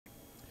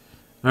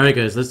Alright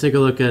guys, let's take a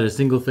look at a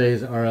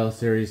single-phase RL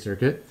series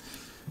circuit.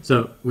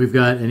 So we've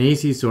got an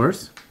AC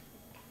source,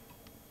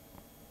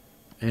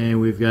 and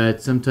we've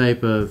got some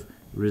type of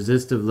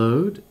resistive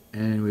load,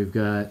 and we've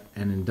got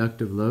an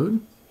inductive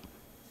load.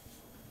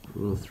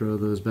 We'll throw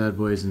those bad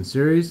boys in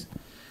series.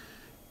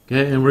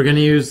 Okay, and we're going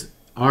to use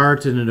R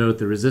to denote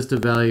the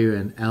resistive value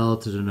and L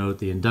to denote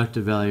the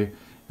inductive value.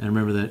 And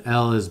remember that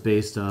L is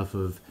based off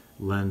of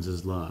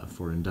Lenz's law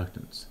for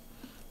inductance.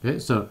 Okay,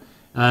 so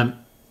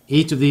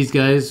each of these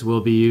guys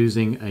will be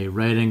using a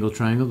right angle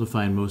triangle to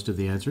find most of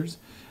the answers.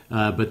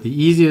 But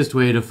the easiest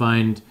way to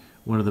find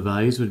one of the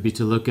values would be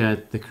to look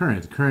at the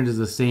current. The current is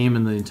the same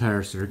in the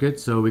entire circuit,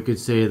 so we could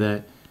say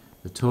that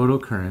the total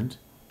current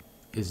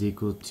is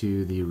equal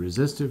to the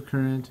resistive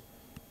current,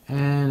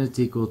 and it's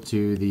equal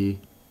to the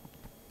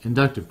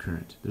inductive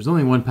current. There's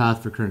only one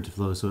path for current to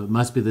flow, so it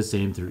must be the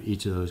same through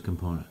each of those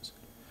components.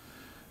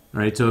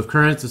 Alright, so if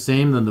current's the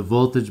same, then the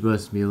voltage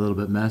must be a little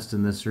bit messed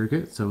in this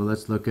circuit, so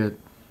let's look at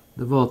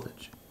the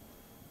voltage.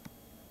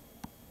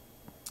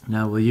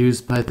 Now we'll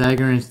use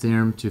Pythagorean's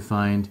theorem to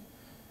find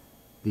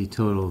the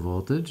total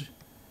voltage,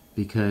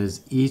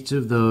 because each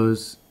of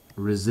those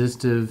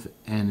resistive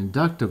and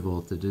inductive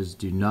voltages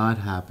do not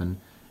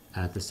happen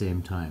at the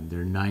same time.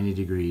 They're 90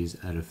 degrees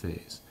out of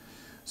phase.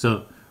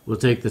 So we'll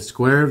take the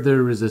square of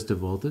the resistive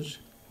voltage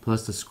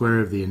plus the square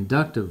of the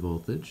inductive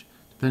voltage.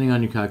 Depending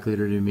on your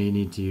calculator, you may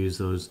need to use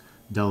those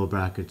double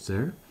brackets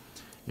there.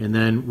 And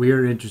then we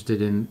are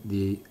interested in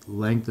the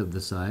length of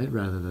the side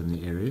rather than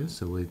the area,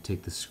 so we'll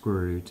take the square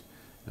root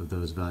of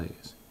those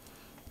values.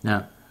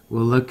 Now,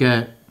 we'll look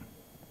at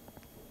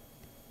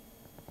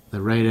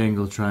the right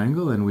angle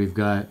triangle, and we've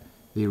got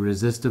the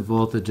resistive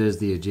voltage as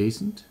the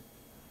adjacent,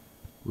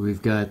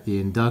 we've got the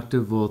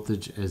inductive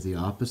voltage as the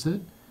opposite,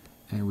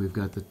 and we've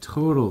got the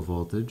total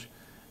voltage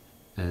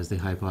as the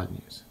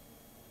hypotenuse.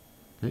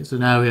 Okay, so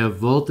now we have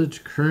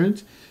voltage,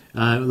 current.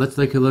 Let's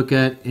take a look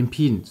at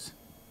impedance.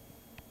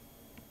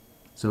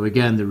 So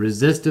again, the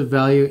resistive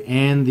value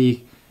and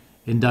the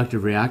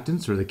inductive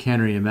reactance, or the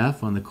counter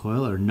EMF on the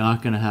coil, are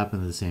not going to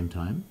happen at the same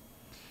time.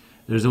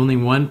 There's only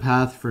one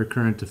path for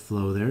current to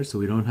flow there, so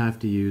we don't have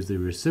to use the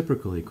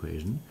reciprocal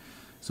equation.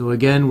 So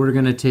again, we're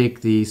going to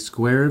take the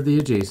square of the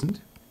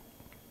adjacent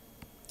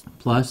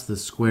plus the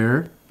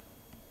square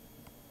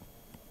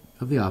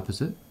of the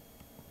opposite,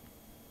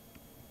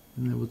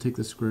 and then we'll take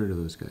the square root of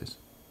those guys.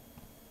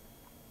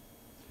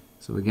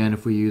 So again,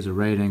 if we use a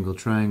right angle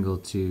triangle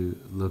to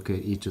look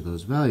at each of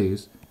those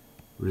values,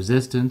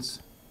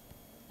 resistance,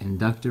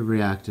 inductive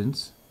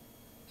reactance,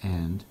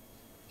 and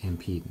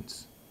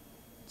impedance.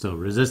 So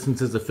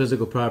resistance is the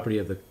physical property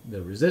of the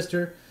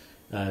resistor.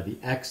 The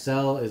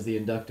XL is the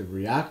inductive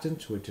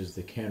reactance, which is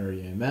the counter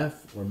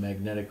EMF or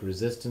magnetic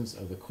resistance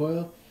of the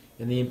coil.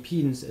 And the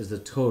impedance is the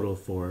total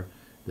for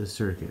the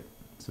circuit.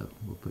 So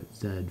we'll put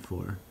Z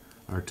for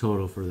our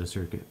total for the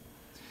circuit.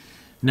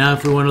 Now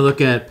if we want to look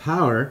at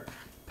power,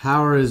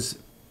 power is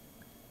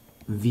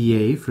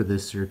VA for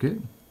this circuit.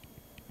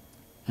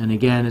 And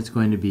again, it's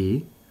going to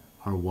be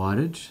our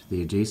wattage,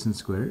 the adjacent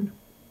squared,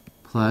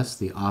 plus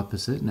the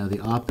opposite. Now the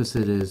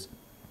opposite is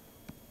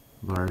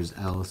VARS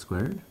L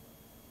squared.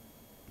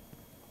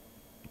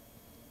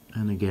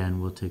 And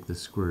again, we'll take the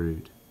square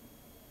root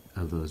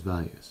of those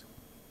values.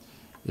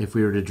 If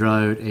we were to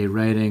draw out a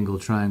right angle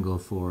triangle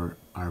for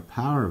our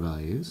power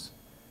values,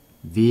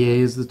 VA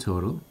is the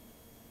total,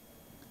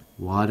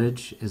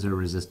 wattage is our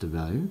resistive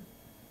value,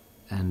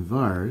 and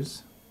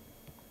VARS,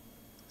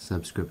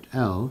 subscript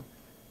L,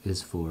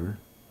 is for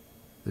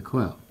the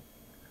coil.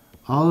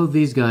 All of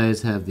these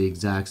guys have the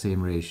exact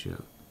same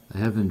ratio. I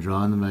haven't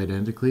drawn them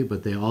identically,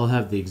 but they all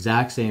have the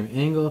exact same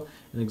angle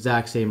and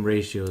exact same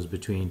ratios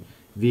between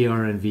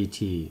VR and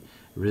VT,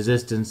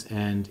 resistance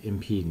and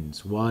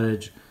impedance,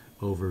 wattage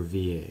over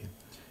VA.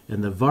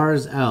 And the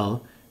VARS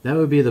L, that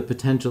would be the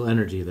potential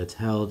energy that's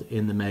held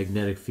in the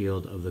magnetic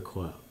field of the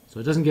coil. So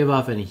it doesn't give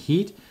off any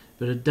heat,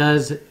 but it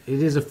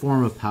is a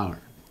form of power.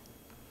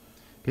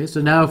 Okay,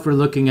 so now if we're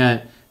looking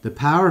at the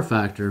power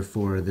factor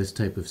for this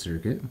type of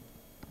circuit,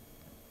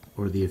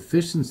 or the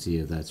efficiency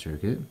of that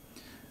circuit,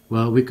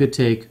 well, we could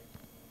take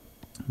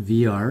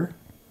VR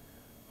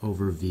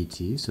over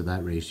VT, so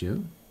that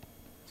ratio,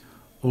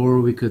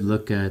 or we could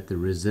look at the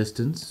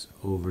resistance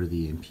over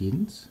the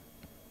impedance,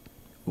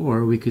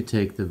 or we could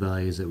take the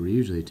values that we're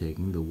usually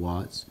taking, the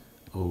watts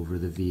over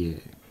the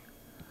VA.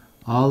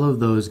 All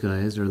of those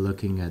guys are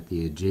looking at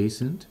the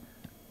adjacent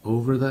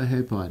over the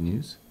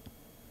hypotenuse,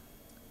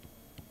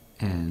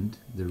 and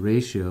the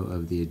ratio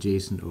of the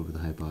adjacent over the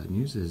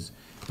hypotenuse is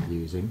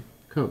using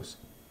cos.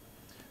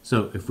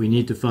 So if we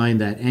need to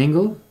find that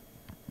angle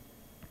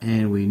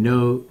and we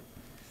know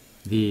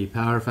the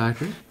power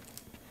factor,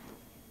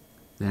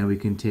 then we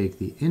can take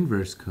the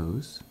inverse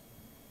cos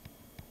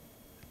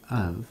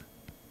of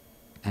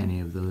any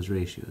of those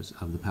ratios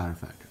of the power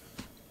factor.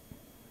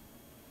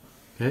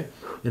 Okay.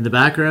 In the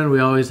background, we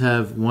always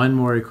have one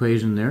more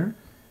equation there,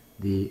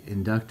 the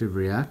inductive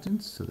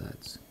reactance, so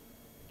that's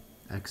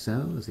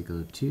XL is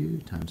equal to 2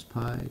 times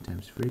pi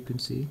times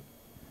frequency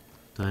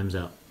times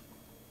L.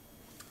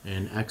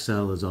 And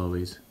XL is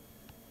always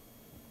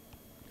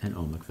an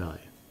ohmic value.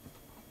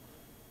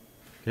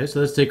 Okay,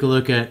 so let's take a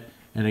look at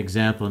an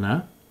example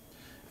now.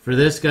 For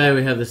this guy,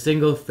 we have the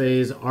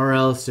single-phase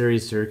RL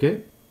series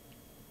circuit,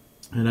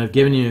 and I've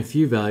given you a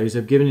few values.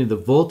 I've given you the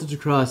voltage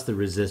across the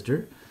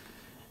resistor,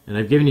 and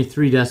I've given you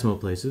 3 decimal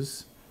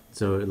places,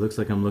 so it looks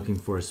like I'm looking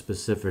for a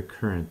specific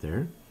current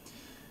there.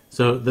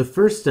 So the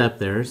first step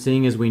there,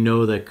 seeing as we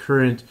know that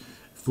current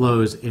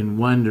flows in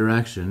one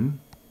direction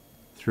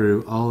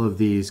through all of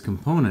these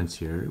components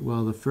here,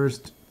 well, the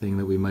first thing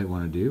that we might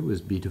want to do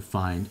is be to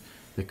find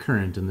the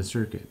current in the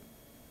circuit.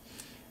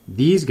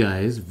 These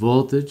guys,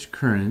 voltage,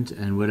 current,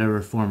 and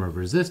whatever form of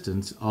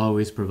resistance,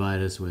 always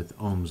provide us with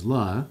Ohm's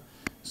law.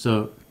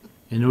 So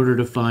in order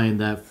to find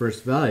that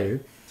first value,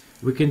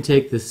 we can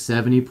take the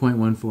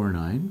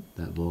 70.149,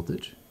 that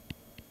voltage,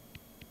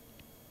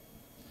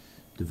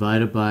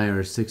 divide it by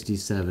our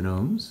 67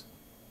 ohms,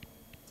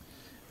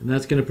 and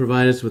that's going to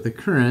provide us with a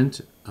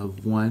current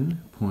of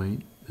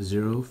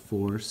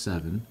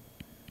 1.047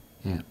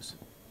 amps.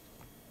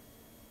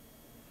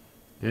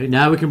 Okay,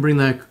 now we can bring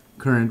that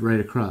current right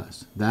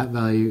across. That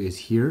value is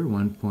here,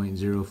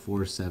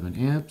 1.047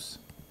 amps,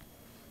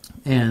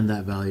 and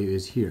that value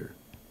is here.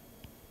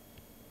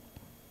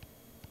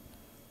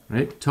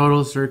 Right?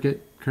 Total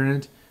circuit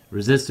current,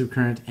 resistive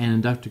current, and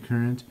inductive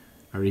current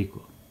are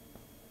equal.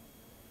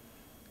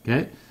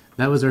 Okay,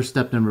 that was our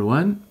step number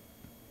 1.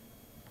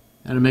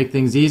 Now to make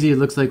things easy, it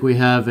looks like we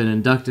have an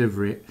inductive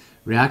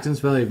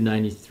reactance value of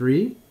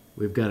 93.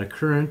 We've got a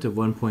current of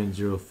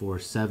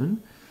 1.047.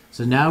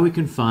 So now we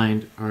can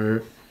find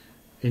our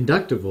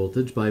inductive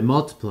voltage by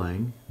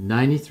multiplying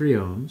 93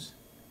 ohms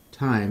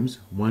times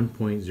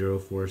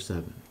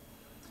 1.047.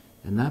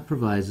 And that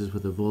provides us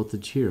with a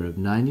voltage here of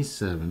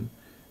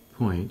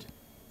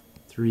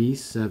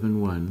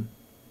 97.371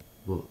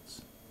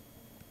 volts.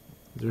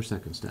 That's our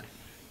second step.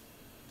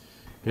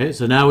 Okay,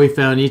 so now we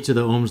found each of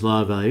the Ohm's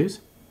law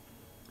values.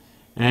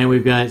 And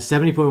we've got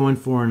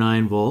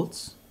 70.149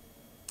 volts.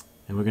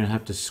 And we're going to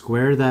have to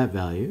square that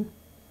value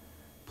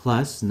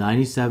plus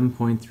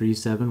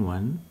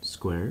 97.371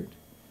 squared.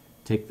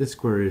 Take the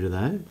square root of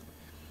that.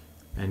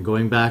 And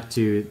going back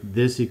to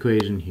this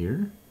equation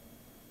here,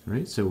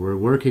 right? So we're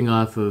working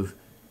off of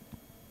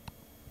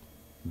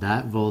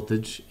that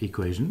voltage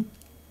equation.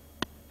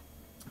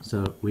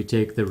 So we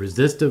take the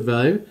resistive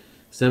value,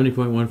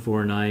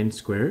 70.149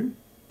 squared,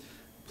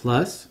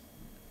 plus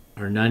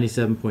our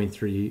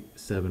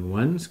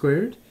 97.371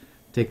 squared,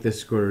 take the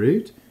square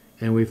root,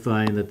 and we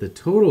find that the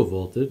total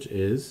voltage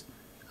is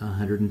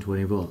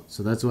 120 volts.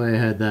 So that's why I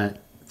had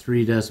that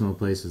 3 decimal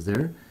places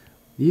there.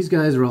 These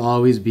guys will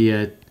always be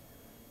at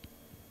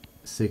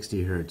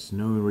 60 hertz.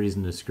 No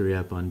reason to screw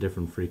up on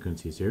different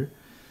frequencies here.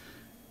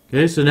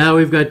 Okay, so now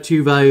we've got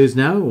 2 values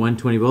now,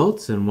 120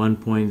 volts and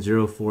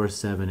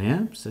 1.047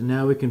 amps, and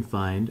now we can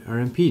find our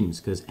impedance,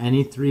 because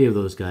any 3 of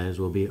those guys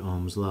will be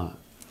Ohm's law.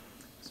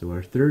 So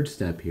our third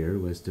step here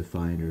was to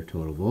find our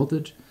total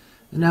voltage.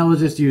 And now we'll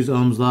just use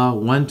Ohm's law,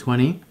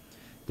 120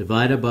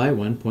 divided by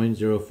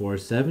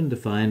 1.047 to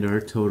find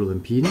our total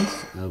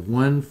impedance of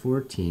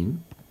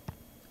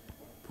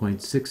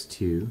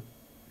 114.62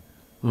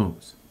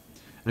 ohms.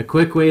 A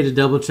quick way to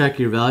double check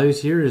your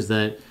values here is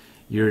that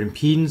your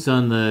impedance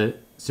on the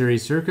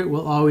series circuit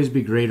will always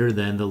be greater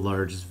than the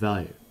largest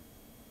value.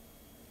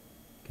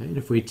 Okay, and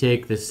if we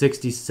take the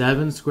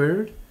 67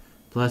 squared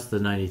plus the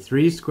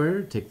 93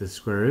 squared, take the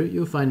square root,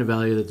 you'll find a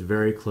value that's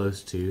very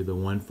close to the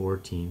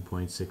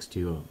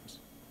 114.62 ohms.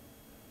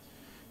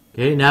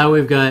 Okay, now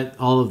we've got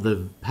all of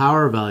the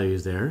power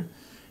values there.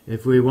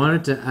 If we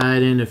wanted to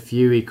add in a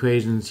few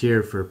equations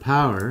here for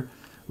power,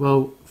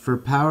 well,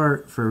 for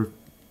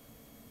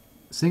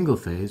single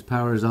phase,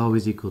 power is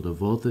always equal to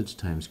voltage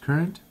times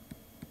current.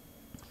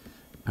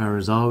 Power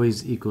is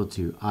always equal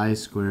to I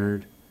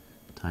squared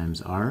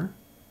times R,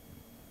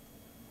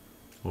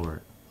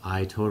 or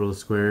I total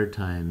squared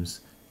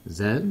times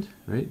Z,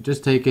 right?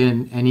 Just take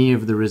in any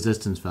of the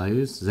resistance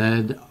values,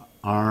 Z,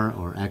 R,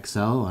 or XL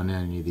on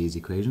any of these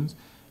equations.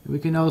 And we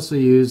can also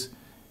use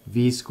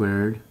V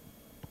squared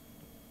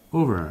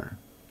over R.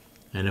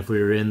 And if we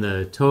were in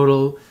the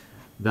total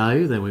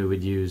value, then we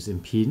would use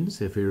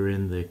impedance. If we were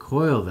in the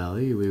coil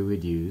value, we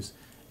would use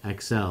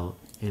XL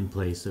in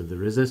place of the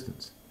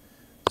resistance.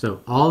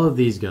 So all of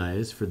these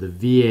guys, for the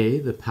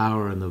VA, the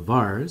power, and the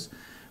VARs,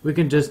 we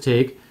can just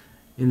take,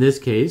 in this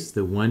case,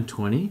 the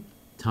 120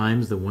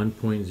 times the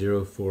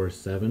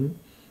 1.047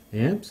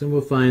 amps, and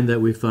we'll find that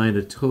we find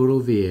a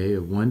total VA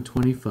of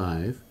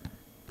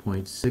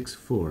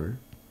 125.64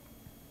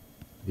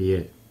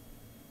 VA.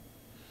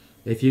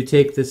 If you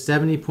take the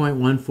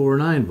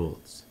 70.149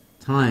 volts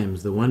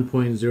times the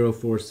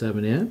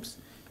 1.047 amps,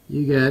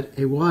 you get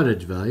a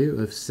wattage value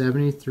of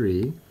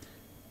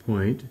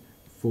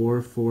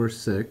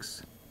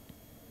 73.446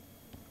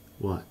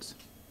 watts.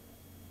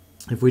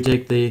 If we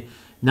take the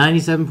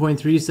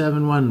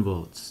 97.371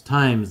 volts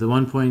times the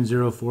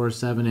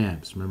 1.047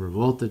 amps, remember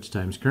voltage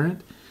times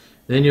current,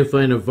 then you'll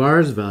find a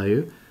VARS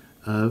value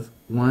of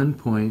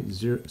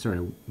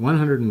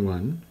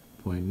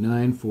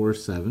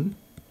 101.947,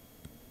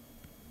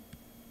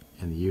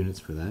 and the units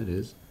for that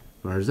is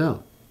VARs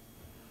L.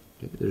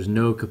 Okay, there's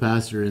no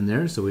capacitor in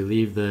there, so we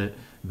leave the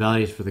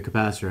values for the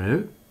capacitor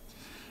out.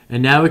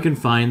 And now we can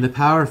find the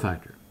power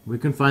factor. We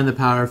can find the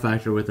power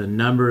factor with a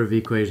number of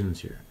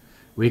equations here.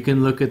 We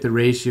can look at the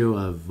ratio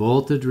of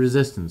voltage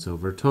resistance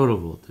over total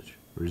voltage,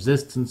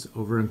 resistance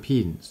over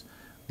impedance,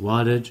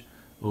 wattage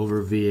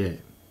over VA.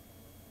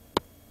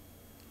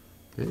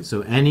 Okay,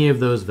 so any of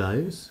those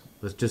values,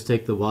 let's just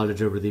take the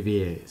wattage over the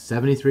VA.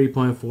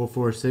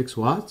 73.446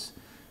 watts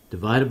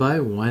divided by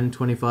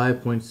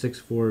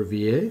 125.64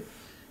 VA,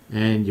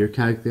 and your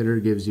calculator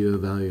gives you a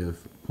value of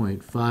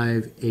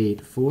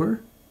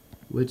 0.584,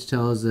 which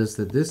tells us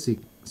that this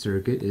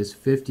circuit is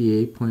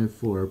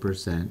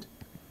 58.4%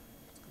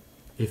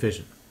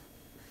 efficient.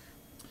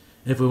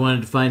 If we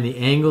wanted to find the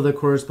angle that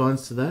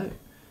corresponds to that,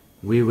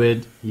 we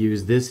would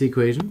use this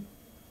equation,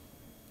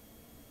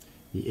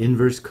 the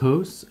inverse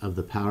cos of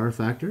the power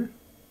factor.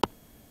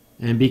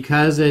 And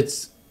because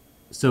it's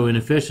so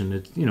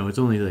inefficient, it's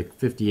only like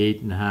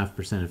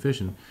 58.5%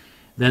 efficient,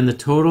 then the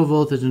total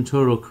voltage and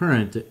total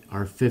current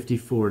are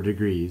 54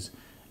 degrees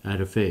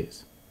out of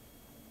phase.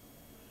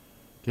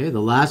 Okay,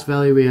 the last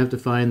value we have to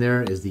find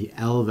there is the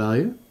L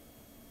value.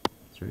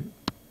 That's right.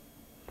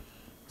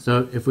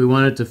 So if we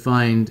wanted to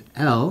find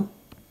L,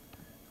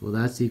 well,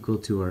 that's equal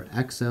to our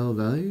XL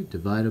value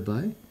divided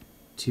by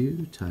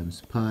 2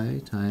 times pi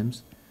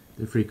times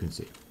the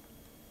frequency.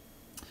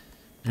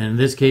 And in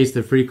this case,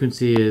 the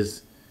frequency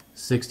is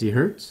 60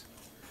 hertz.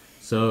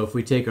 So if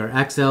we take our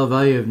XL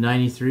value of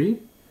 93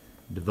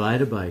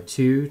 divided by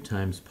 2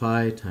 times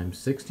pi times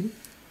 60,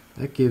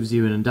 that gives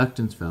you an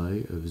inductance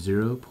value of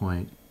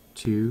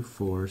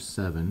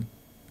 0.247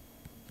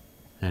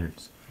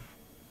 henries.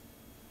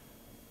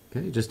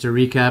 Okay, just to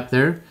recap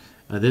there,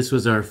 this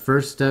was our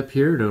first step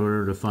here in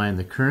order to find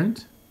the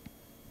current.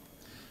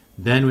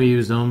 Then we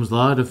used Ohm's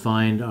law to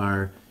find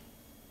our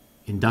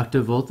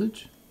inductive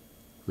voltage.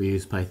 We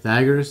used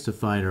Pythagoras to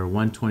find our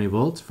 120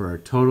 volts for our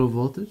total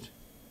voltage.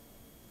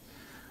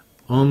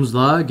 Ohm's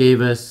law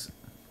gave us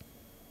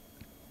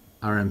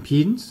our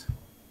impedance.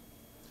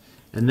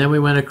 And then we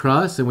went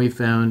across and we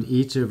found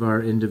each of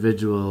our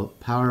individual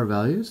power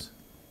values.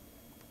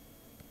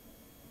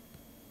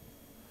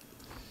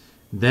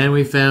 Then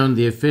we found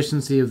the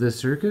efficiency of the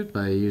circuit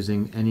by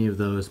using any of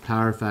those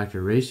power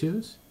factor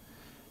ratios.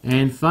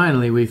 And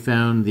finally, we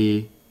found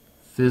the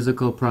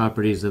physical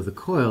properties of the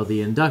coil,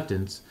 the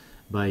inductance,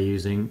 by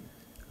using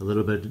a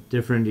little bit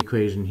different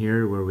equation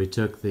here where we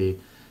took the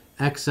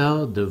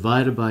XL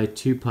divided by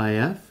 2 pi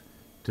f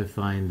to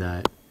find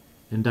that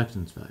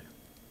inductance value.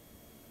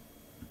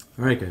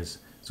 Alright guys,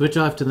 switch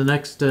off to the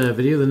next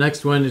video. The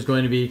next one is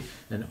going to be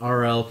an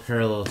RL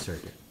parallel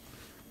circuit.